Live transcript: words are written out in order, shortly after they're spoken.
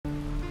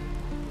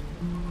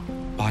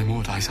my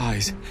Mordai's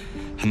eyes.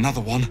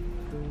 Another one.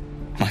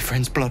 My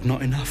friend's blood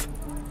not enough.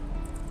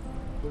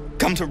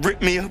 Come to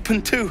rip me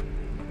open too.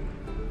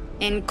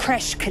 In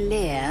Kresh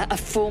Kalir, a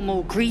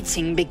formal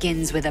greeting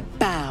begins with a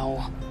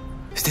bow.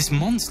 Is this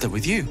monster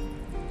with you?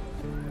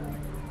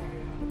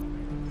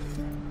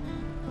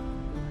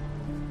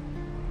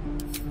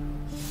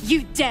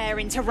 You dare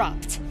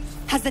interrupt?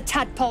 Has the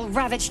tadpole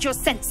ravaged your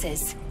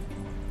senses?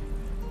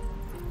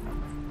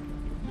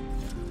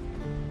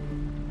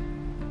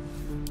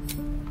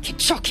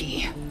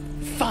 Kichoki.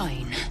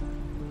 Fine.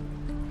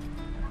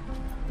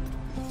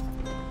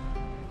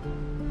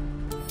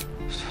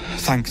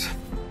 Thanks.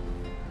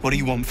 What do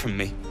you want from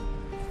me?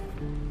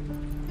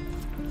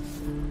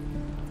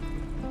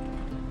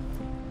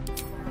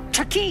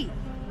 Chucky!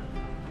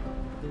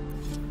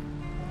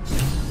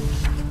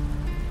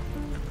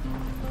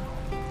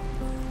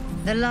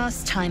 The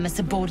last time a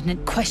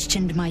subordinate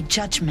questioned my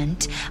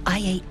judgment, I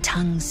ate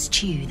tongue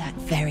stew that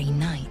very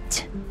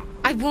night.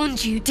 I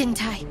warned you,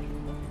 didn't I?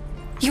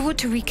 You ought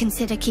to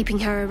reconsider keeping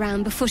her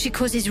around before she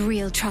causes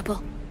real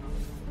trouble.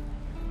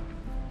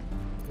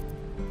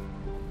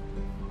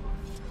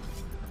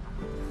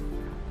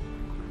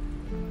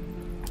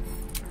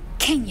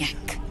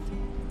 Kenyak,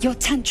 your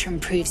tantrum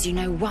proves you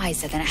no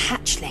wiser than a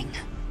hatchling.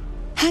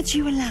 Had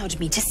you allowed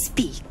me to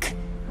speak,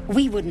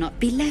 we would not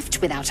be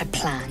left without a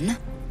plan.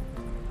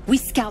 We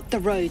scout the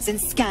roads and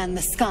scan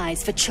the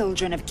skies for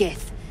children of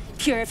Gith.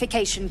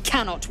 Purification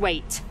cannot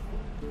wait.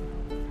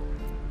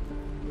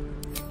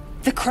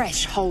 The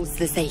Kresh holds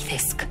the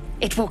Zaithisk.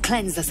 It will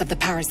cleanse us of the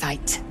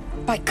parasite.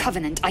 By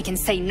covenant, I can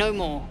say no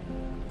more.